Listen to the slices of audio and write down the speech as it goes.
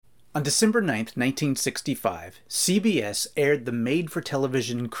On December 9th, 1965, CBS aired the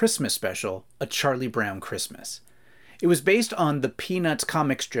made-for-television Christmas special, A Charlie Brown Christmas. It was based on the Peanuts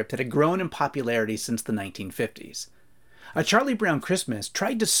comic strip that had grown in popularity since the 1950s. A Charlie Brown Christmas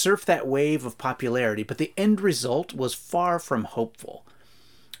tried to surf that wave of popularity, but the end result was far from hopeful.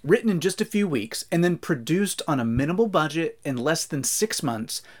 Written in just a few weeks and then produced on a minimal budget in less than 6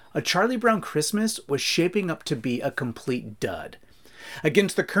 months, A Charlie Brown Christmas was shaping up to be a complete dud.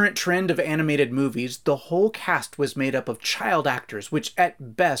 Against the current trend of animated movies, the whole cast was made up of child actors, which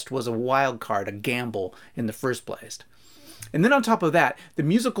at best was a wild card, a gamble in the first place. And then on top of that, the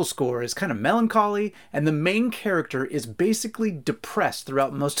musical score is kind of melancholy, and the main character is basically depressed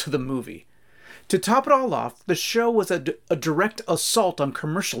throughout most of the movie. To top it all off, the show was a direct assault on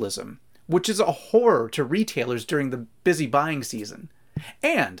commercialism, which is a horror to retailers during the busy buying season.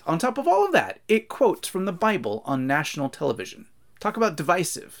 And on top of all of that, it quotes from the Bible on national television. Talk about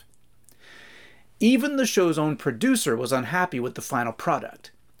divisive. Even the show's own producer was unhappy with the final product,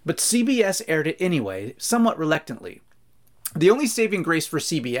 but CBS aired it anyway, somewhat reluctantly. The only saving grace for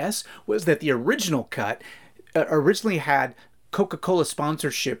CBS was that the original cut originally had Coca-Cola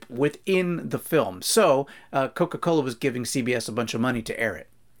sponsorship within the film, so Coca-Cola was giving CBS a bunch of money to air it.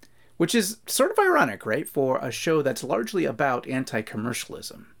 Which is sort of ironic, right, for a show that's largely about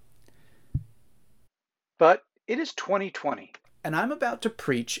anti-commercialism. But it is 2020, and I'm about to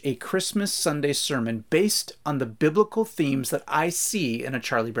preach a Christmas Sunday sermon based on the biblical themes that I see in A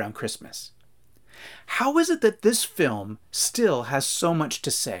Charlie Brown Christmas. How is it that this film still has so much to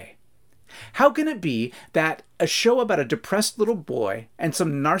say? How can it be that a show about a depressed little boy and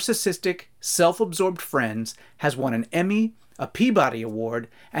some narcissistic, self-absorbed friends has won an Emmy, a Peabody Award,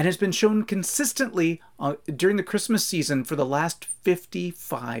 and has been shown consistently during the Christmas season for the last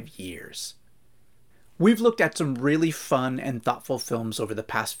 55 years? We've looked at some really fun and thoughtful films over the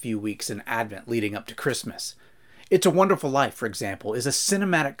past few weeks in Advent leading up to Christmas. It's a Wonderful Life, for example, is a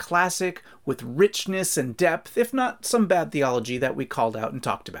cinematic classic with richness and depth, if not some bad theology that we called out and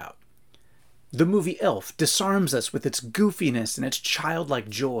talked about. The movie Elf disarms us with its goofiness and its childlike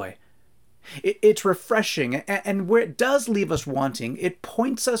joy. It's refreshing, and where it does leave us wanting, it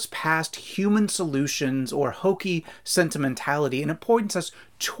points us past human solutions or hokey sentimentality, and it points us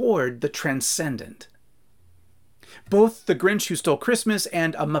toward the transcendent. Both The Grinch Who Stole Christmas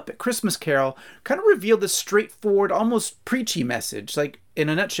and A Muppet Christmas Carol kind of reveal this straightforward, almost preachy message. Like, in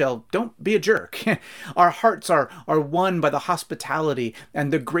a nutshell, don't be a jerk. Our hearts are won by the hospitality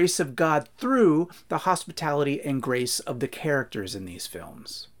and the grace of God through the hospitality and grace of the characters in these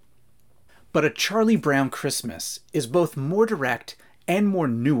films. But A Charlie Brown Christmas is both more direct and more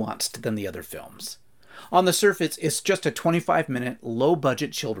nuanced than the other films. On the surface, it's just a 25-minute,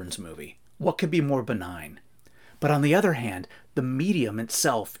 low-budget children's movie. What could be more benign? But on the other hand, the medium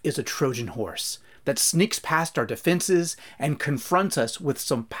itself is a Trojan horse that sneaks past our defenses and confronts us with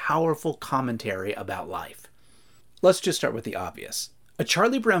some powerful commentary about life. Let's just start with the obvious. A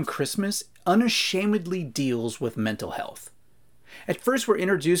Charlie Brown Christmas unashamedly deals with mental health. At first, we're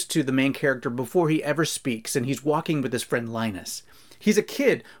introduced to the main character before he ever speaks, and he's walking with his friend Linus. He's a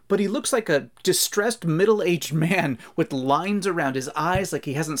kid, but he looks like a distressed middle-aged man with lines around his eyes like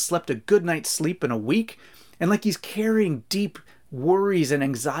he hasn't slept a good night's sleep in a week, and like he's carrying deep worries and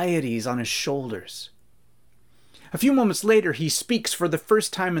anxieties on his shoulders. A few moments later, he speaks for the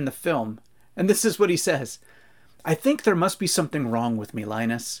first time in the film, and this is what he says. "I think there must be something wrong with me,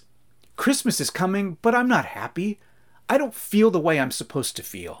 Linus. Christmas is coming, but I'm not happy. I don't feel the way I'm supposed to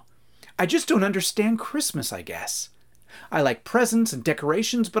feel. I just don't understand Christmas, I guess. I like presents and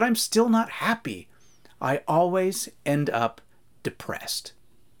decorations, but I'm still not happy. I always end up depressed."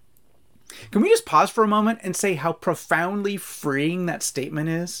 Can we just pause for a moment and say how profoundly freeing that statement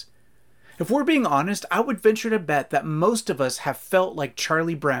is? If we're being honest, I would venture to bet that most of us have felt like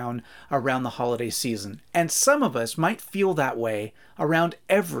Charlie Brown around the holiday season, and some of us might feel that way around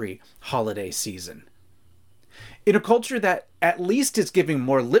every holiday season. In a culture that at least is giving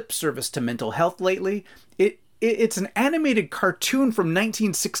more lip service to mental health lately, it's an animated cartoon from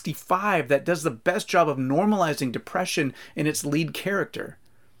 1965 that does the best job of normalizing depression in its lead character.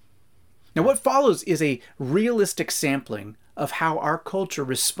 Now, what follows is a realistic sampling of how our culture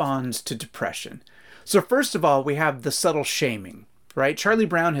responds to depression. So first of all, we have the subtle shaming, right? Charlie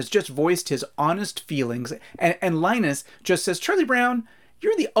Brown has just voiced his honest feelings, and Linus just says, "Charlie Brown,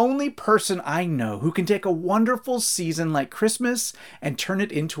 you're the only person I know who can take a wonderful season like Christmas and turn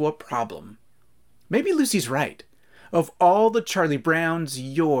it into a problem." Maybe Lucy's right. Of all the Charlie Browns,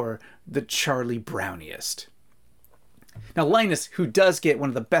 you're the Charlie Browniest. Now, Linus, who does get one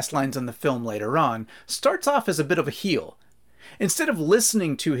of the best lines in the film later on, starts off as a bit of a heel. Instead of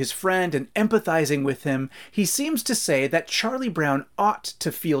listening to his friend and empathizing with him, he seems to say that Charlie Brown ought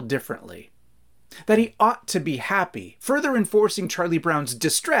to feel differently, that he ought to be happy, further enforcing Charlie Brown's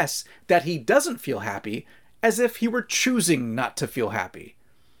distress that he doesn't feel happy, as if he were choosing not to feel happy.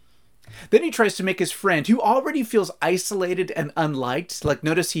 Then he tries to make his friend, who already feels isolated and unliked, like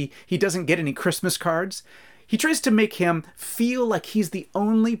notice he doesn't get any Christmas cards, he tries to make him feel like he's the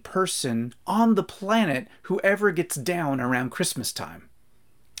only person on the planet who ever gets down around Christmas time.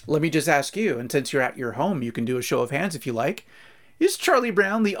 Let me just ask you, and since you're at your home, you can do a show of hands if you like. Is Charlie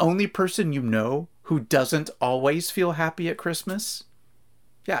Brown the only person you know who doesn't always feel happy at Christmas?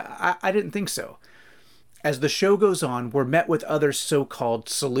 Yeah, I didn't think so. As the show goes on, we're met with other so-called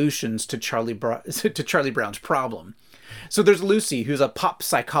solutions to Charlie Brown's problem. So there's Lucy, who's a pop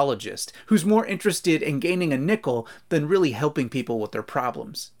psychologist, who's more interested in gaining a nickel than really helping people with their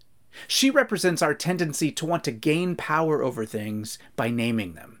problems. She represents our tendency to want to gain power over things by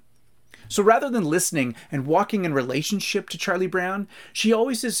naming them. So rather than listening and walking in relationship to Charlie Brown, she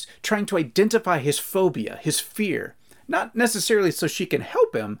always is trying to identify his phobia, his fear, not necessarily so she can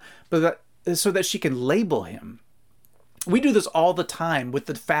help him, but so that she can label him. We do this all the time with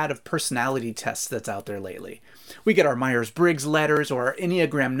the fad of personality tests that's out there lately. We get our Myers-Briggs letters or our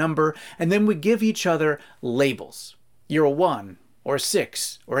Enneagram number, and then we give each other labels. You're a 1, or a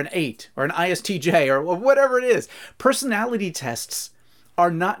 6, or an 8, or an ISTJ, or whatever it is. Personality tests are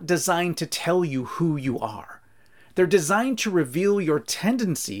not designed to tell you who you are. They're designed to reveal your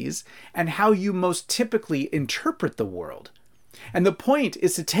tendencies and how you most typically interpret the world. And the point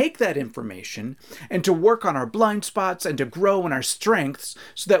is to take that information and to work on our blind spots and to grow in our strengths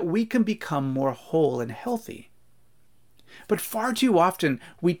so that we can become more whole and healthy. But far too often,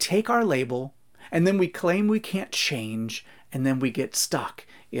 we take our label and then we claim we can't change and then we get stuck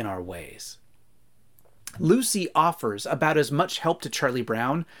in our ways. Lucy offers about as much help to Charlie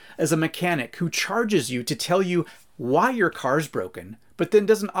Brown as a mechanic who charges you to tell you why your car's broken, but then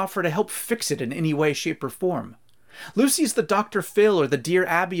doesn't offer to help fix it in any way, shape, or form. Lucy's the Dr. Phil or the Dear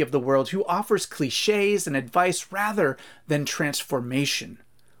Abby of the world who offers cliches and advice rather than transformation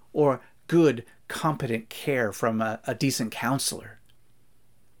or good, competent care from a decent counselor.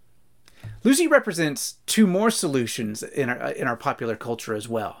 Lucy represents two more solutions in our popular culture as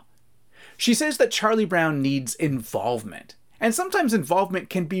well. She says that Charlie Brown needs involvement, and sometimes involvement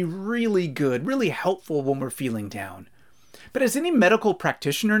can be really good, really helpful when we're feeling down. But as any medical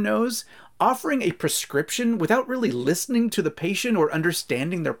practitioner knows, offering a prescription without really listening to the patient or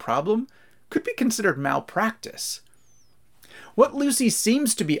understanding their problem could be considered malpractice. What Lucy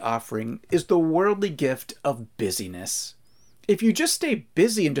seems to be offering is the worldly gift of busyness. If you just stay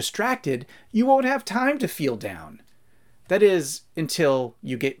busy and distracted, you won't have time to feel down. That is, until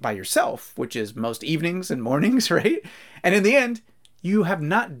you get by yourself, which is most evenings and mornings, right? And in the end, you have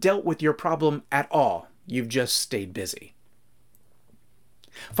not dealt with your problem at all. You've just stayed busy.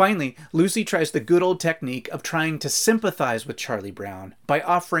 Finally, Lucy tries the good old technique of trying to sympathize with Charlie Brown by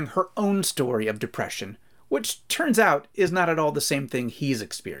offering her own story of depression, which turns out is not at all the same thing he's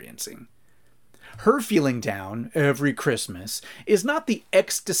experiencing. Her feeling down every Christmas is not the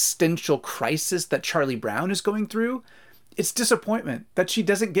existential crisis that Charlie Brown is going through. It's disappointment that she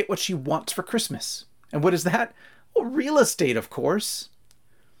doesn't get what she wants for Christmas. And what is that? Well, real estate, of course.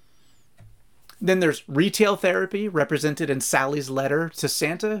 Then there's retail therapy, represented in Sally's letter to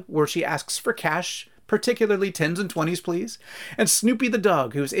Santa, where she asks for cash, particularly 10s and 20s, please, and Snoopy the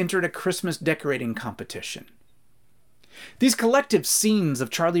dog, who's entered a Christmas decorating competition. These collective scenes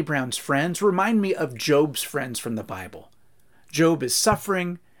of Charlie Brown's friends remind me of Job's friends from the Bible. Job is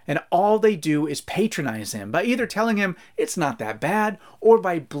suffering, and all they do is patronize him by either telling him it's not that bad or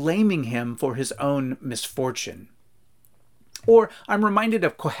by blaming him for his own misfortune. Or I'm reminded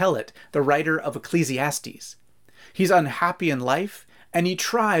of Kohelet, the writer of Ecclesiastes. He's unhappy in life, and he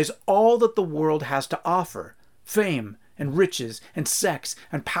tries all that the world has to offer: fame and riches and sex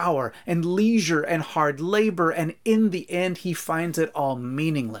and power and leisure and hard labor, and in the end he finds it all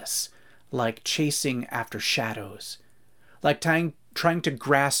meaningless, like chasing after shadows, like trying to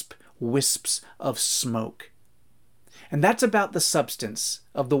grasp wisps of smoke. And that's about the substance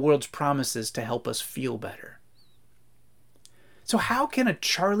of the world's promises to help us feel better. So how can a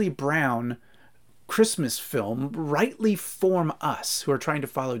Charlie Brown Christmas film rightly form us who are trying to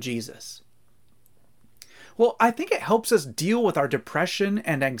follow Jesus? Well, I think it helps us deal with our depression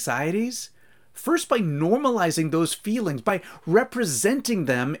and anxieties, first by normalizing those feelings, by representing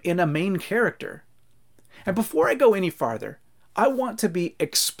them in a main character. And before I go any farther, I want to be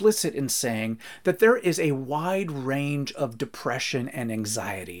explicit in saying that there is a wide range of depression and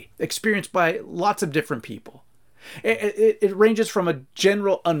anxiety experienced by lots of different people. It ranges from a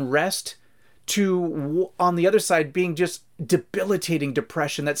general unrest to, on the other side, being just debilitating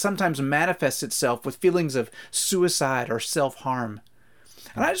depression that sometimes manifests itself with feelings of suicide or self-harm.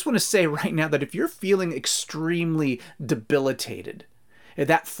 And I just want to say right now that if you're feeling extremely debilitated,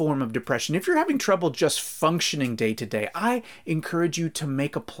 that form of depression, if you're having trouble just functioning day to day, I encourage you to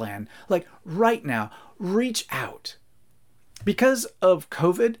make a plan. Like right now, reach out. Because of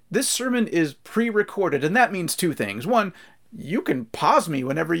COVID, this sermon is pre-recorded, and that means two things. One, you can pause me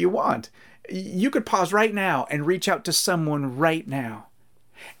whenever you want. You could pause right now and reach out to someone right now.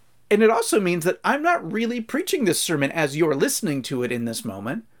 And it also means that I'm not really preaching this sermon as you're listening to it in this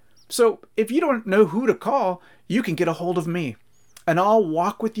moment. So if you don't know who to call, you can get a hold of me, and I'll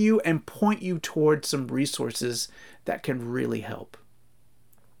walk with you and point you towards some resources that can really help.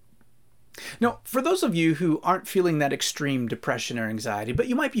 Now, for those of you who aren't feeling that extreme depression or anxiety, but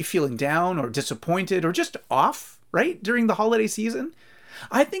you might be feeling down or disappointed or just off, right, during the holiday season,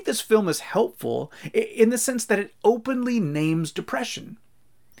 I think this film is helpful in the sense that it openly names depression.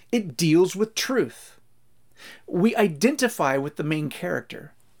 It deals with truth. We identify with the main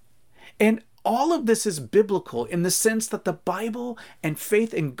character. And all of this is biblical in the sense that the Bible and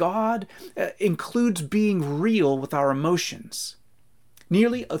faith in God includes being real with our emotions.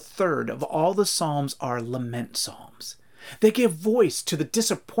 Nearly a third of all the Psalms are lament psalms. They give voice to the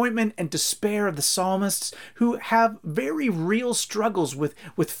disappointment and despair of the psalmists who have very real struggles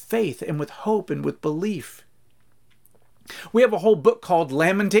with faith and with hope and with belief. We have a whole book called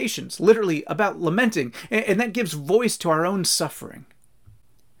Lamentations, literally about lamenting, and that gives voice to our own suffering.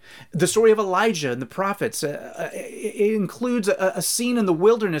 The story of Elijah and the prophets it includes a scene in the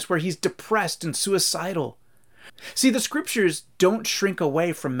wilderness where he's depressed and suicidal. See, the scriptures don't shrink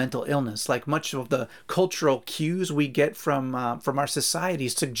away from mental illness like much of the cultural cues we get from our society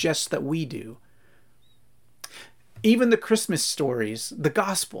suggests that we do. Even the Christmas stories, the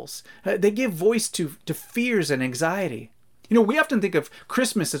Gospels, they give voice to fears and anxiety. You know, we often think of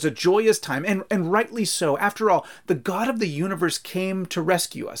Christmas as a joyous time, and rightly so. After all, the God of the universe came to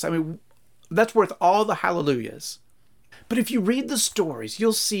rescue us. I mean, that's worth all the hallelujahs. But if you read the stories,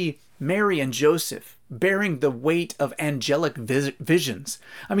 you'll see Mary and Joseph bearing the weight of angelic visions.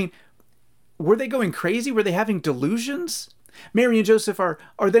 I mean, were they going crazy? Were they having delusions? Mary and Joseph are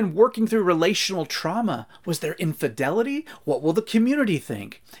then working through relational trauma. Was there infidelity? What will the community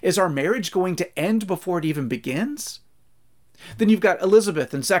think? Is our marriage going to end before it even begins? Then you've got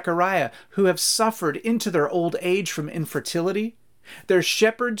Elizabeth and Zechariah who have suffered into their old age from infertility. They're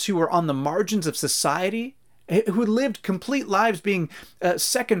shepherds who are on the margins of society, who lived complete lives being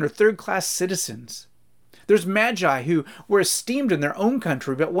second or third class citizens. There's magi who were esteemed in their own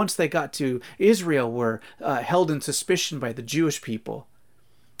country, but once they got to Israel were held in suspicion by the Jewish people.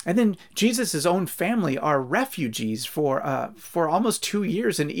 And then Jesus' own family are refugees for almost 2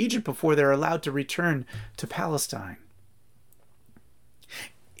 years in Egypt before they're allowed to return to Palestine.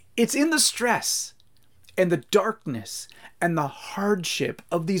 It's in the stress and the darkness and the hardship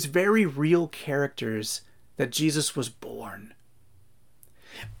of these very real characters that Jesus was born.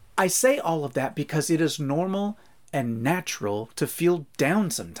 I say all of that because it is normal and natural to feel down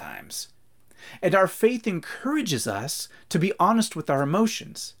sometimes. And our faith encourages us to be honest with our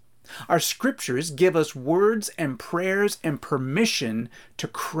emotions. Our scriptures give us words and prayers and permission to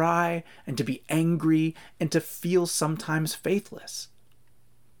cry and to be angry and to feel sometimes faithless.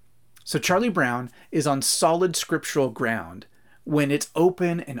 So Charlie Brown is on solid scriptural ground when it's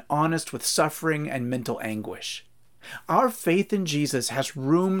open and honest with suffering and mental anguish. Our faith in Jesus has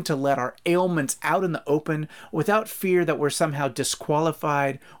room to let our ailments out in the open without fear that we're somehow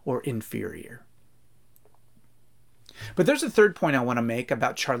disqualified or inferior. But there's a third point I want to make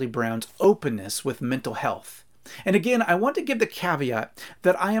about Charlie Brown's openness with mental health. And again, I want to give the caveat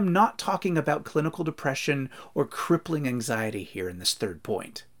that I am not talking about clinical depression or crippling anxiety here in this third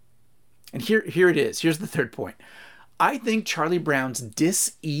point. And here it is. Here's the third point. I think Charlie Brown's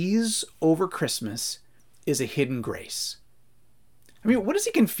dis-ease over Christmas is a hidden grace. I mean, what is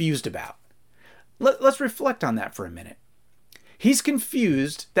he confused about? Let's reflect on that for a minute. He's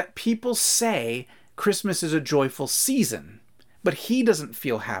confused that people say Christmas is a joyful season, but he doesn't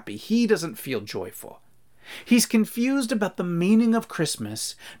feel happy. He doesn't feel joyful. He's confused about the meaning of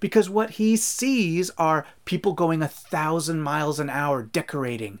Christmas because what he sees are people going 1,000 miles an hour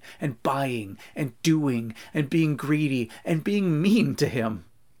decorating and buying and doing and being greedy and being mean to him.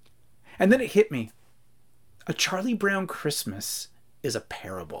 And then it hit me. A Charlie Brown Christmas is a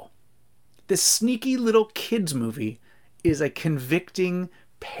parable. This sneaky little kids movie is a convicting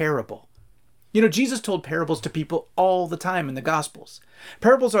parable. You know, Jesus told parables to people all the time in the Gospels.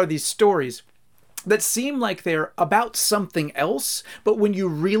 Parables are these stories that seem like they're about something else, but when you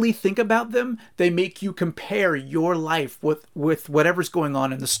really think about them, they make you compare your life with whatever's going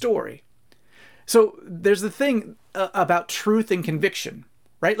on in the story. So there's the thing about truth and conviction,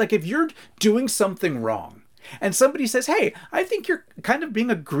 right? Like if you're doing something wrong and somebody says, hey, I think you're kind of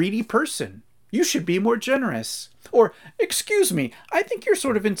being a greedy person. You should be more generous. Or, excuse me, I think you're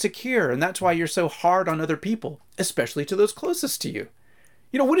sort of insecure and that's why you're so hard on other people, especially to those closest to you.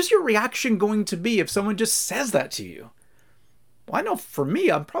 What is your reaction going to be if someone just says that to you? Well, I know for me,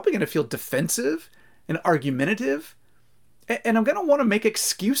 I'm probably going to feel defensive and argumentative, and I'm going to want to make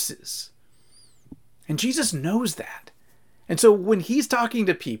excuses. And Jesus knows that. And so when he's talking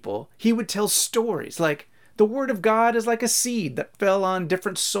to people, he would tell stories like the word of God is like a seed that fell on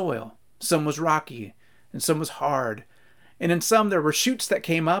different soil. Some was rocky and some was hard. And in some there were shoots that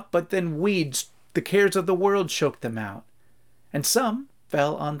came up, but then weeds, the cares of the world choked them out. And some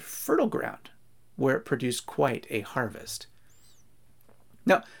fell on fertile ground, where it produced quite a harvest.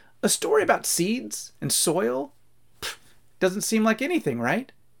 Now, a story about seeds and soil doesn't seem like anything,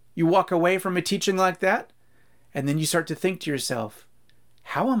 right? You walk away from a teaching like that, and then you start to think to yourself,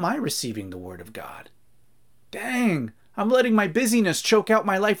 how am I receiving the Word of God? Dang, I'm letting my busyness choke out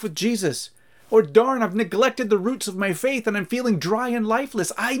my life with Jesus. Or darn, I've neglected the roots of my faith and I'm feeling dry and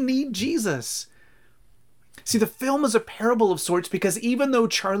lifeless. I need Jesus. See, the film is a parable of sorts because even though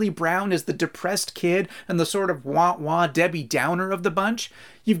Charlie Brown is the depressed kid and the sort of wah-wah Debbie Downer of the bunch,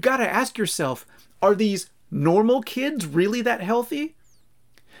 you've got to ask yourself, are these normal kids really that healthy?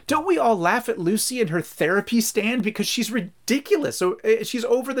 Don't we all laugh at Lucy and her therapy stand because she's ridiculous, so she's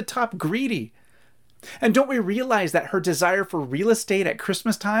over-the-top greedy? And don't we realize that her desire for real estate at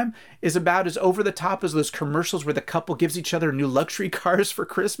Christmas time is about as over-the-top as those commercials where the couple gives each other new luxury cars for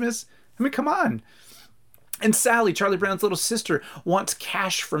Christmas? I mean, come on. And Sally, Charlie Brown's little sister, wants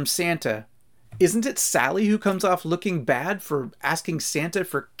cash from Santa. Isn't it Sally who comes off looking bad for asking Santa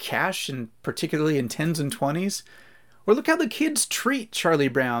for cash, and particularly in 10s and 20s? Or look how the kids treat Charlie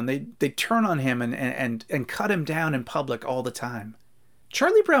Brown. They turn on him and cut him down in public all the time.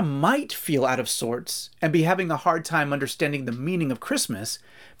 Charlie Brown might feel out of sorts and be having a hard time understanding the meaning of Christmas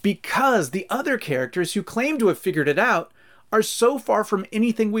because the other characters who claim to have figured it out are so far from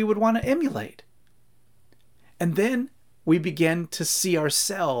anything we would want to emulate. And then we begin to see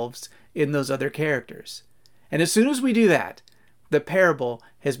ourselves in those other characters. And as soon as we do that, the parable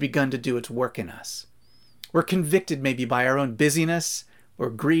has begun to do its work in us. We're convicted maybe by our own busyness or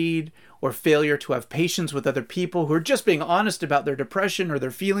greed or failure to have patience with other people who are just being honest about their depression or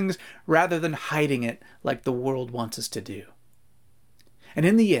their feelings rather than hiding it like the world wants us to do. And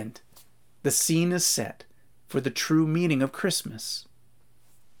in the end, the scene is set for the true meaning of Christmas.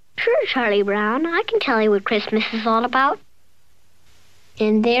 Sure, Charlie Brown, I can tell you what Christmas is all about.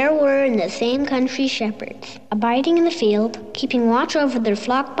 And there were in the same country shepherds, abiding in the field, keeping watch over their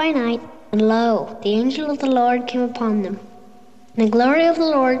flock by night. And lo, the angel of the Lord came upon them. And the glory of the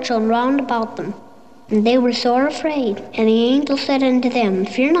Lord shone round about them. And they were sore afraid. And the angel said unto them,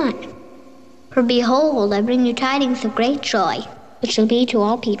 Fear not. For behold, I bring you tidings of great joy, which shall be to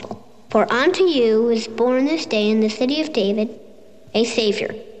all people. For unto you is born this day in the city of David a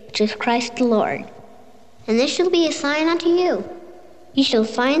Savior, which is Christ the Lord. And this shall be a sign unto you. Ye shall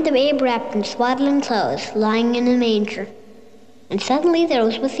find the babe wrapped in swaddling clothes, lying in a manger. And suddenly there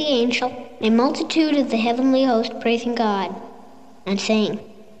was with the angel a multitude of the heavenly host praising God, and saying,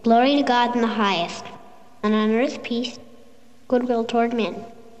 Glory to God in the highest, and on earth peace, goodwill toward men.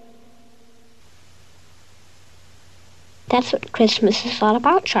 That's what Christmas is all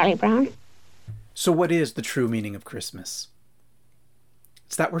about, Charlie Brown. So what is the true meaning of Christmas?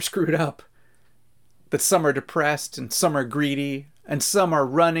 It's that we're screwed up. That some are depressed and some are greedy, and some are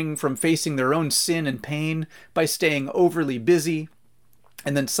running from facing their own sin and pain by staying overly busy.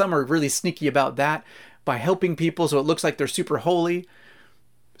 And then some are really sneaky about that by helping people so it looks like they're super holy.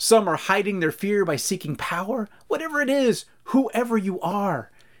 Some are hiding their fear by seeking power. Whatever it is, whoever you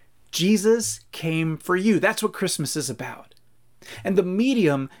are, Jesus came for you. That's what Christmas is about. And the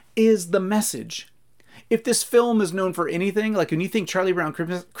medium is the message. If this film is known for anything, like when you think Charlie Brown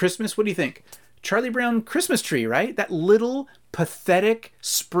Christmas, what do you think? Charlie Brown Christmas tree, right? That little pathetic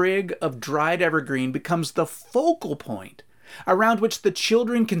sprig of dried evergreen becomes the focal point around which the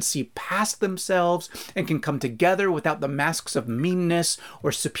children can see past themselves and can come together without the masks of meanness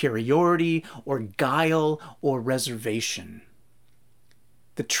or superiority or guile or reservation.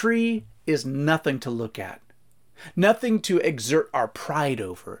 The tree is nothing to look at, nothing to exert our pride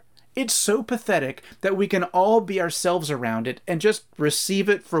over. It's so pathetic that we can all be ourselves around it and just receive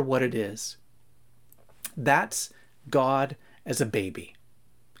it for what it is. That's God as a baby.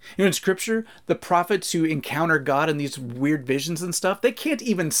 In Scripture, the prophets who encounter God in these weird visions and stuff, they can't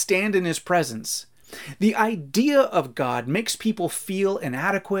even stand in his presence. The idea of God makes people feel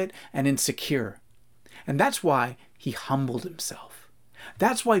inadequate and insecure. And that's why he humbled himself.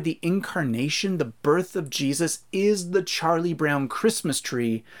 That's why the incarnation, the birth of Jesus, is the Charlie Brown Christmas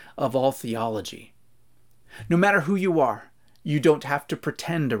tree of all theology. No matter who you are, you don't have to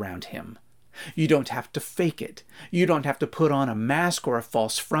pretend around him. You don't have to fake it. You don't have to put on a mask or a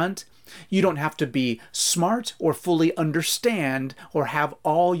false front. You don't have to be smart or fully understand or have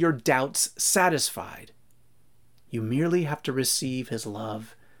all your doubts satisfied. You merely have to receive his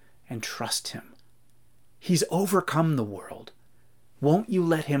love and trust him. He's overcome the world. Won't you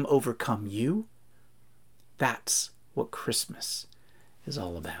let him overcome you? That's what Christmas is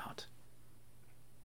all about.